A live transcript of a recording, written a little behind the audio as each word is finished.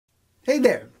Hey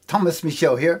there, Tomas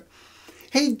Michaud here.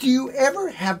 Hey, do you ever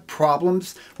have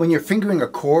problems when you're fingering a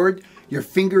chord, your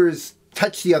fingers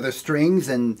touch the other strings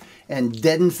and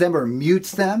deadens them or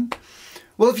mutes them?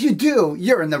 Well, if you do,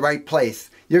 you're in the right place.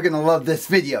 You're going to love this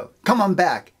video. Come on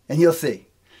back and you'll see.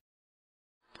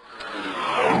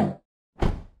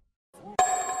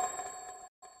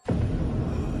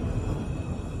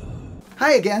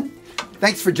 Hi again.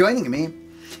 Thanks for joining me.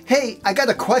 Hey, I got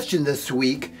a question this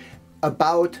week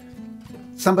about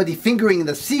somebody fingering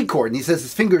the C chord, and he says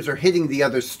his fingers are hitting the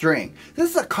other string.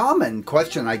 This is a common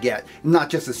question I get,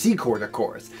 not just the C chord, of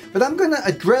course. But I'm going to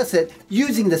address it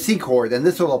using the C chord, and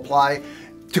this will apply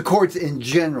to chords in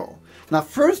general. Now,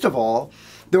 first of all,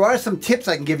 there are some tips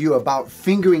I can give you about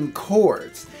fingering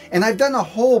chords. And I've done a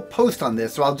whole post on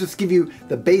this, so I'll just give you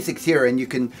the basics here, and you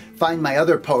can find my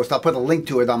other post. I'll put a link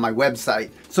to it on my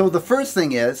website. So the first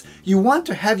thing is, you want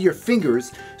to have your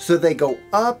fingers so they go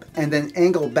up and then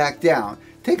angle back down.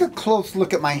 Take a close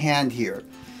look at my hand here.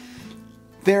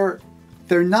 They're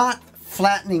not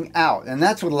flattening out, and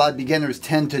that's what a lot of beginners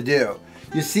tend to do.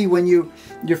 You see, when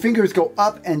your fingers go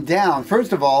up and down,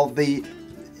 first of all,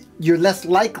 you're less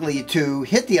likely to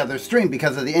hit the other string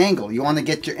because of the angle. You want to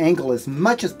get your angle as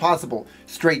much as possible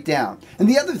straight down. And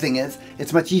the other thing is,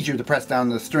 it's much easier to press down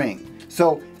the string.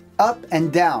 So up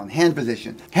and down, hand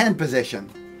position, hand position.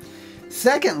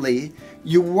 Secondly,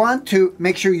 you want to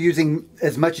make sure you're using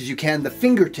as much as you can the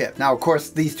fingertip. Now, of course,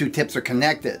 these two tips are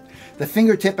connected. The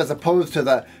fingertip as opposed to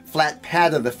the flat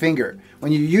pad of the finger.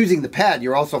 When you're using the pad,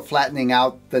 you're also flattening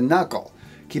out the knuckle.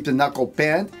 Keep the knuckle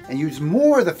bent and use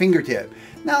more of the fingertip.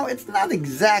 Now, it's not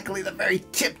exactly the very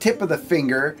tip of the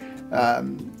finger.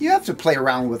 You have to play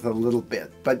around with it a little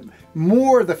bit, but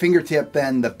more the fingertip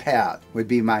than the pad would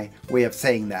be my way of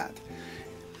saying that.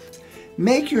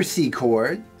 Make your C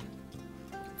chord.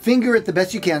 Finger it the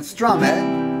best you can, strum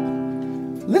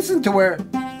it. Listen to where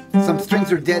some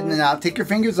strings are deadening out. Take your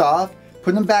fingers off,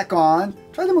 put them back on.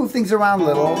 Try to move things around a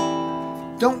little.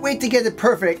 Don't wait to get it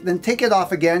perfect, then take it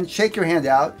off again, shake your hand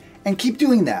out, and keep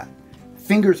doing that.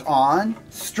 Fingers on,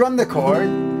 strum the chord,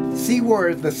 see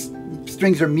where the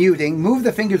strings are muting, move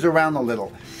the fingers around a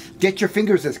little. Get your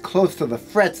fingers as close to the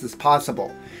frets as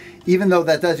possible. Even though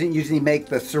that doesn't usually make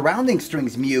the surrounding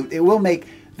strings mute, it will make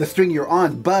the string you're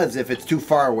on buzz if it's too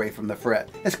far away from the fret.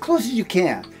 As close as you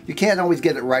can. You can't always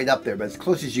get it right up there, but as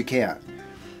close as you can.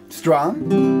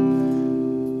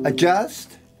 Strum,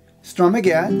 adjust, strum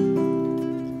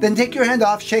again, then take your hand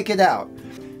off, shake it out.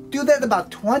 Do that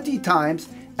about 20 times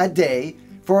a day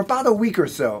for about a week or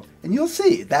so, and you'll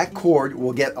see that chord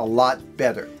will get a lot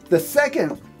better. The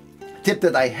second tip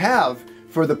that I have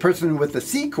for the person with the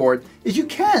C chord is you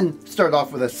can start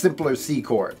off with a simpler C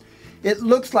chord. It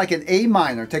looks like an A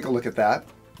minor. Take a look at that.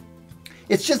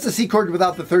 It's just a C chord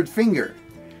without the third finger.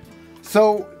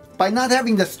 So by not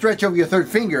having to stretch over your third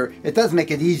finger, it does make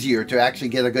it easier to actually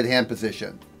get a good hand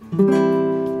position.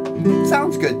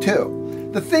 Sounds good too.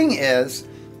 The thing is,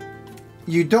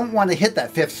 you don't want to hit that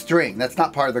fifth string. That's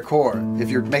not part of the chord if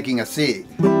you're making a C.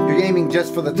 You're aiming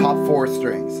just for the top four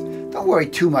strings. Don't worry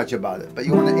too much about it, but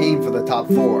you want to aim for the top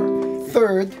four.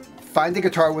 Third, find a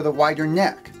guitar with a wider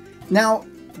neck. Now,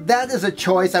 that is a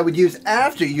choice I would use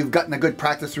after you've gotten a good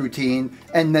practice routine,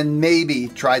 and then maybe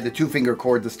try the two-finger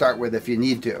chord to start with if you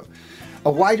need to. A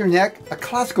wider neck, a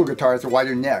classical guitar has a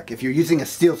wider neck. If you're using a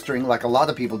steel string like a lot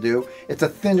of people do, it's a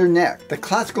thinner neck. The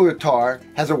classical guitar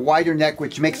has a wider neck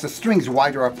which makes the strings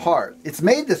wider apart. It's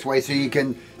made this way so you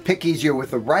can pick easier with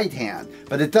the right hand,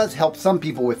 but it does help some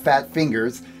people with fat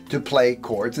fingers to play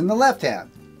chords in the left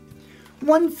hand.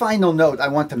 One final note I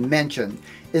want to mention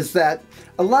is that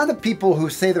a lot of people who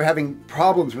say they're having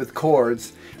problems with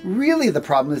chords, really the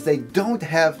problem is they don't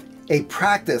have a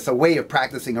practice, a way of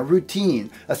practicing, a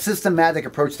routine, a systematic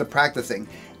approach to practicing.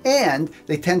 And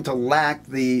they tend to lack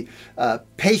the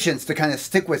patience to kind of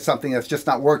stick with something that's just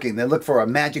not working. They look for a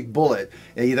magic bullet,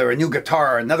 either a new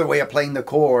guitar, another way of playing the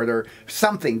chord, or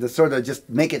something to sort of just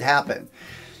make it happen.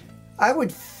 I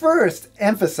would first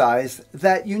emphasize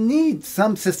that you need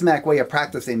some systematic way of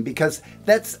practicing, because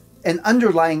that's an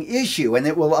underlying issue and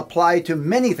it will apply to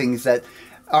many things that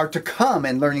are to come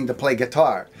in learning to play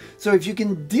guitar. So if you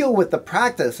can deal with the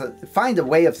practice, find a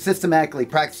way of systematically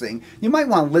practicing, you might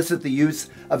want to elicit the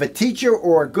use of a teacher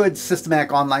or a good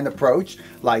systematic online approach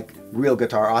like Real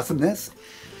Guitar Awesomeness.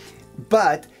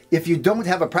 But if you don't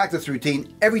have a practice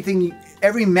routine,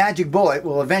 every magic bullet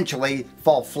will eventually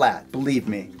fall flat. Believe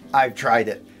me, I've tried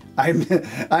it.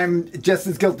 I'm just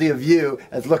as guilty of you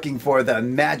as looking for the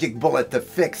magic bullet to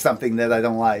fix something that I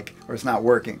don't like or it's not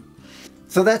working.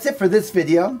 So that's it for this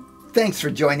video. Thanks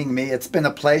for joining me. It's been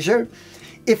a pleasure.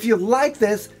 If you like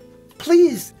this,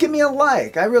 please give me a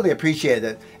like. I really appreciate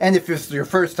it. And if it's your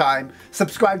first time,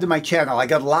 subscribe to my channel. I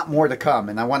got a lot more to come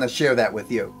and I want to share that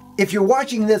with you. If you're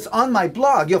watching this on my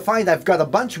blog, you'll find I've got a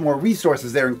bunch more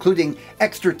resources there, including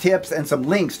extra tips and some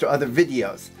links to other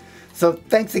videos. So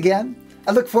thanks again.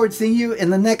 I look forward to seeing you in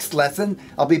the next lesson.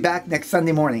 I'll be back next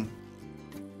Sunday morning.